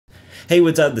Hey,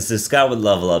 what's up? This is Scott with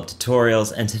Level Up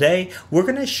Tutorials, and today we're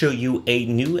going to show you a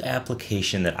new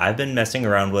application that I've been messing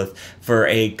around with for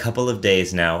a couple of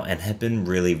days now and have been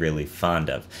really fond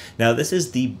of. Now, this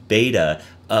is the beta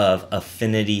of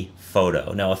Affinity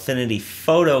Photo. Now, Affinity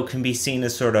Photo can be seen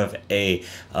as sort of a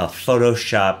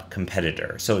Photoshop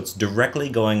competitor. So it's directly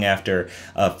going after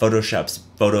Photoshop's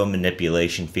photo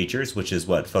manipulation features, which is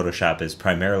what Photoshop is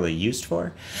primarily used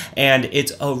for. And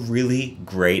it's a really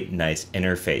great, nice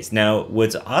interface. Now,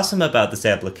 what's awesome about this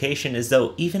application is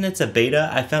though even it's a beta,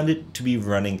 I found it to be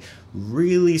running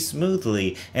really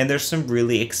smoothly, and there's some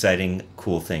really exciting,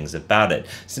 cool things about it.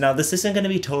 So now this isn't going to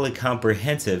be totally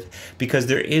comprehensive because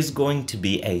there is going to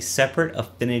be a separate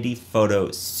Affinity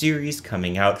Photo series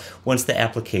coming out once the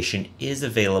application is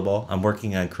available. I'm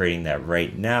working on creating that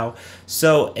right now.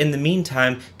 So in the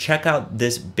meantime, check out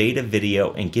this beta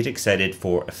video and get excited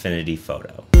for Affinity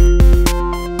Photo.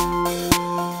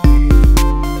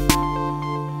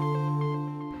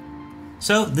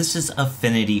 So this is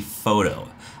Affinity Photo.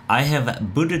 I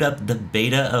have booted up the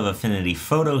beta of Affinity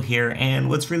Photo here, and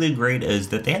what's really great is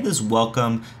that they have this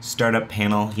welcome startup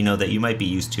panel, you know, that you might be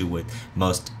used to with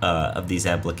most of these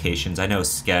applications. I know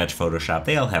Sketch, Photoshop,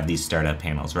 they all have these startup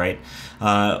panels, right?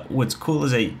 What's cool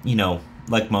is that, you know,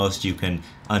 like most, you can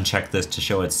uncheck this to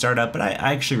show it's startup, but I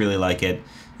actually really like it.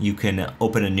 You can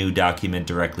open a new document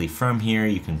directly from here,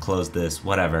 you can close this,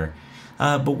 whatever.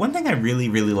 But one thing I really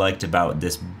liked about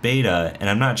this beta, and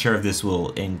I'm not sure if this will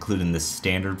include in the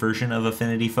standard version of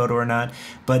Affinity Photo or not,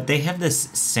 but they have this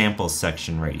sample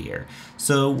section right here.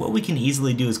 So what we can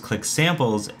easily do is click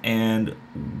samples, and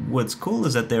what's cool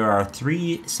is that there are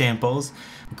 3 samples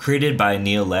created by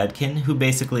Neil Ladkin, who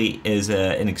basically is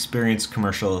an experienced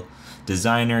commercial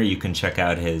designer. You can check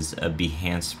out his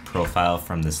Behance profile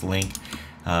from this link.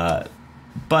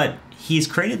 But he's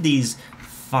created these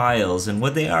files, and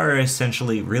what they are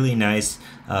essentially really nice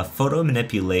photo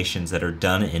manipulations that are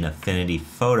done in Affinity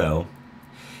Photo,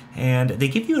 and they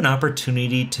give you an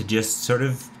opportunity to just sort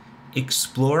of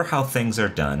explore how things are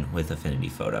done with Affinity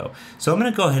Photo. So I'm going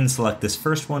to go ahead and select this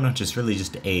first one, which is really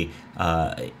just a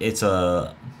it's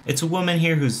a woman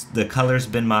here whose the color's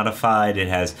been modified. It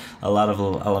has a lot of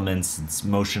little elements. It's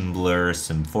motion blur,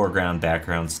 some foreground,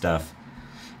 background stuff.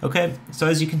 Okay, so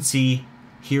as you can see,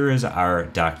 here is our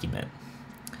document.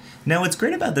 Now, what's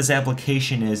great about this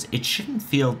application is it shouldn't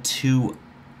feel too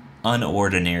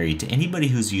unordinary to anybody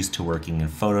who's used to working in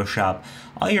Photoshop.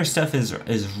 All your stuff is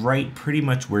right pretty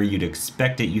much where you'd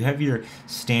expect it. You have your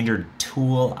standard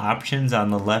tool options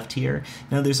on the left here.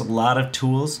 Now, there's a lot of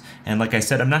tools, and like I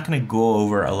said, I'm not going to go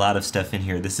over a lot of stuff in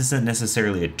here. This isn't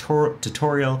necessarily a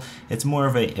tutorial. It's more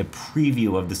of a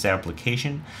preview of this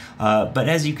application. But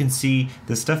as you can see,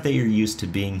 the stuff that you're used to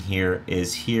being here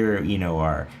is here, you know,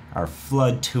 our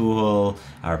flood tool,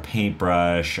 our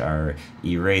paintbrush, our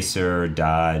eraser,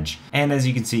 dodge, and as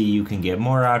you can see, you can get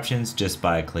more options just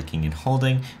by clicking and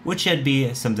holding, which should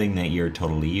be something that you're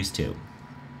totally used to.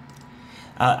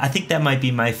 I think that might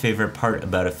be my favorite part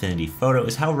about Affinity Photo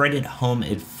is how right at home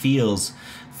it feels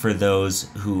for those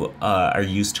who are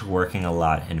used to working a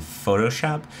lot in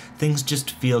Photoshop. Things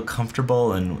just feel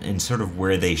comfortable and sort of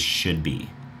where they should be.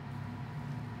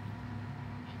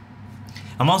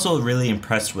 I'm also really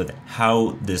impressed with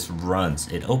how this runs.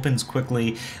 It opens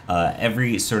quickly.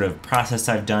 Every sort of process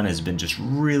I've done has been just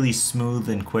really smooth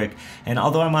and quick. And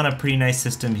although I'm on a pretty nice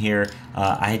system here,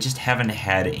 I just haven't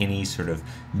had any sort of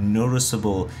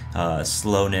noticeable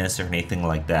slowness or anything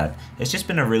like that. It's just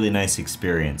been a really nice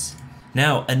experience.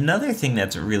 Now, another thing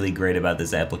that's really great about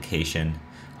this application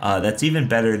that's even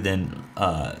better than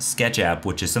Sketch app,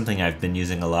 which is something I've been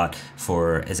using a lot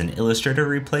as an Illustrator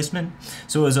replacement.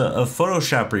 So as a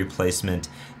Photoshop replacement,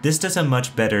 this does a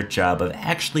much better job of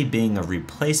actually being a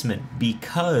replacement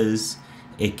because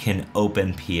it can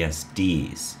open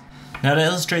PSDs. Now to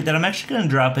illustrate that, I'm actually going to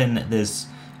drop in this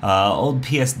old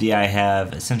PSD I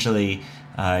have. Essentially,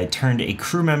 I turned a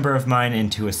crew member of mine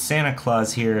into a Santa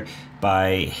Claus here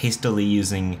by hastily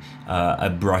using a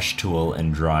brush tool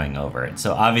and drawing over it.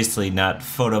 So obviously not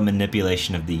photo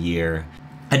manipulation of the year.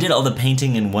 I did all the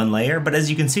painting in one layer, but as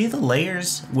you can see, the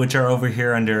layers, which are over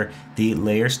here under the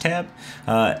Layers tab,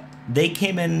 they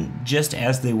came in just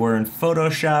as they were in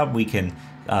Photoshop. We can,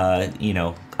 you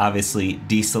know, obviously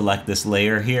deselect this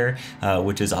layer here,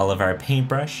 which is all of our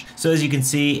paintbrush. So as you can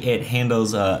see, it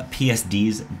handles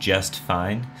PSDs just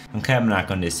fine. Okay, I'm not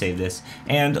going to save this.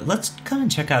 And let's come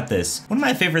and check out this. One of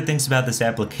my favorite things about this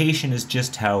application is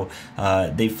just how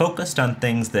they focused on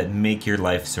things that make your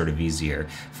life sort of easier.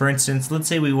 For instance, let's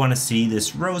say we want to see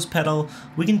this rose petal.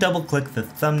 We can double click the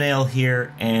thumbnail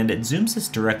here and it zooms us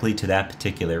directly to that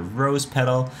particular rose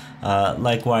petal.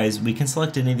 Likewise, we can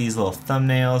select any of these little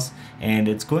thumbnails and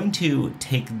it's going to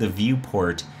take the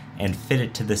viewport and fit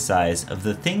it to the size of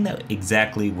the thing that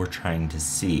exactly we're trying to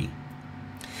see.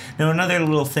 Now another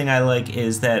little thing I like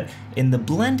is that in the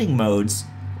blending modes,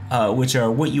 which are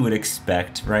what you would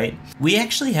expect, right? We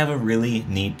actually have a really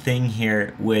neat thing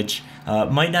here, which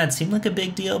might not seem like a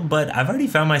big deal, but I've already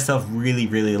found myself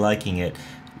really liking it.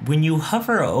 When you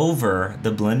hover over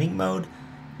the blending mode,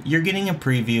 you're getting a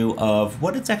preview of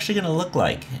what it's actually going to look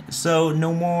like. So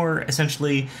no more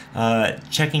essentially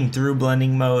checking through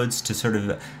blending modes to sort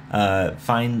of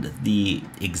find the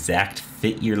exact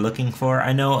fit you're looking for.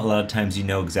 I know a lot of times you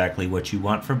know exactly what you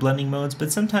want for blending modes,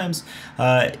 but sometimes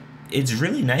it's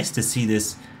really nice to see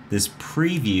this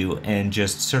preview and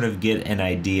just sort of get an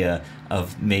idea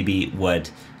of maybe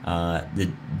what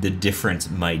the difference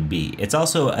might be. It's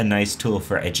also a nice tool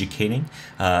for educating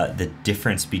the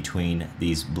difference between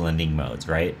these blending modes,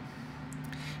 right?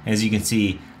 As you can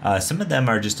see, some of them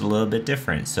are just a little bit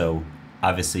different. So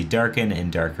obviously darken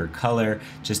and darker color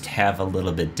just have a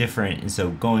little bit different. And so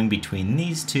going between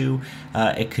these two,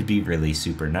 it could be really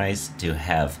super nice to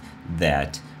have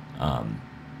that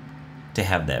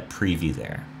preview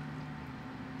there.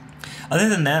 Other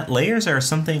than that, layers are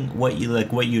something what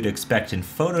you'd expect in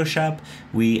Photoshop.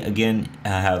 We again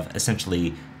have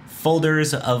essentially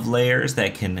folders of layers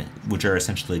which are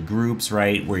essentially groups,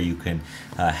 right? Where you can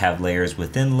have layers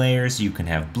within layers. You can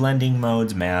have blending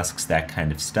modes, masks, that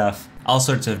kind of stuff. All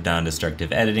sorts of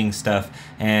non-destructive editing stuff.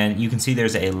 And you can see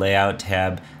there's a layout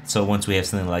tab. So once we have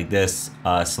something like this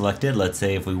selected, let's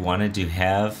say if we wanted to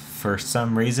have, for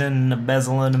some reason,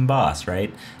 bezel and emboss,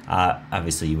 right?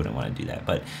 Obviously you wouldn't want to do that,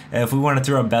 but if we want to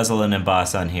throw a bezel and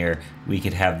emboss on here, we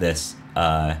could have this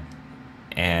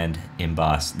and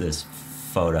emboss this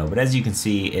photo. But as you can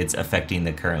see, it's affecting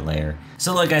the current layer.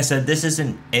 So like I said, this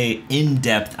isn't a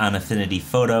in-depth on Affinity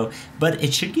Photo, but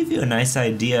it should give you a nice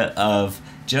idea of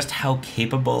just how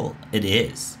capable it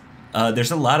is.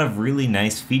 There's a lot of really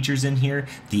nice features in here.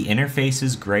 The interface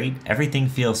is great. Everything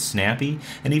feels snappy.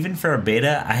 And even for a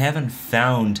beta, I haven't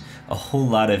found a whole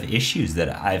lot of issues that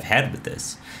I've had with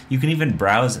this. You can even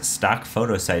browse stock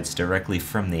photo sites directly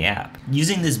from the app.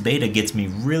 Using this beta gets me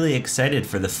really excited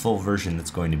for the full version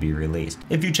that's going to be released.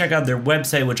 If you check out their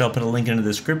website, which I'll put a link in the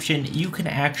description, you can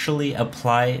actually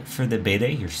apply for the beta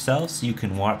yourself. So you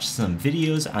can watch some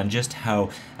videos on just how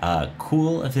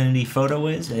cool Affinity Photo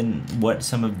is and what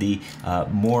some of the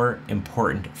more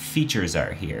important features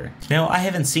are here. Now, I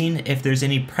haven't seen if there's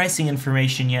any pricing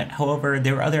information yet. However,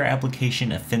 their other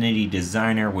application, Affinity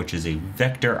Designer, which is a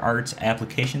vector arts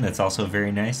application that's also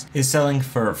very nice, is selling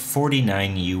for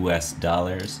 $49 US.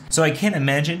 So I can't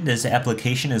imagine this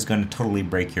application is going to totally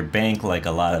break your bank like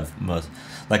a lot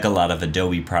of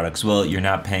Adobe products. Well, you're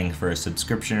not paying for a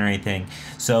subscription or anything.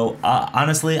 So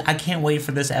honestly, I can't wait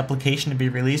for this application to be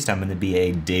released. I'm going to be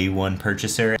a day one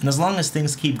purchaser. And as long as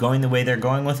things keep going the way they're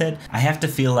going with it, I have to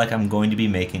feel like I'm going to be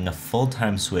making a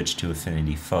full-time switch to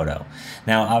Affinity Photo.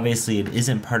 Now, obviously, it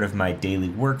isn't part of my daily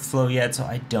workflow yet, so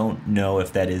I don't know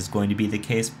if that is going to be the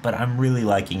case, but I'm really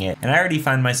liking it. And I already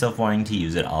find myself wanting to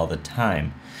use it all the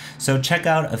time. So check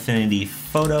out Affinity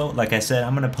Photo. Like I said,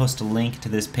 I'm going to post a link to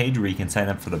this page where you can sign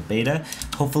up for the beta.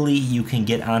 Hopefully you can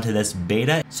get onto this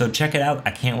beta. So check it out. I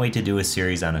can't wait to do a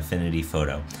series on Affinity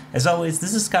Photo. As always,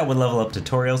 this is Scott with Level Up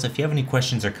Tutorials. If you have any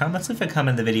questions or comments, leave a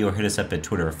comment in the video or hit us up at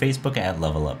Twitter or Facebook at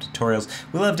Level Up Tutorials.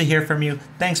 We love to hear from you.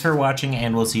 Thanks for watching,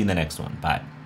 and we'll see you in the next one. Bye.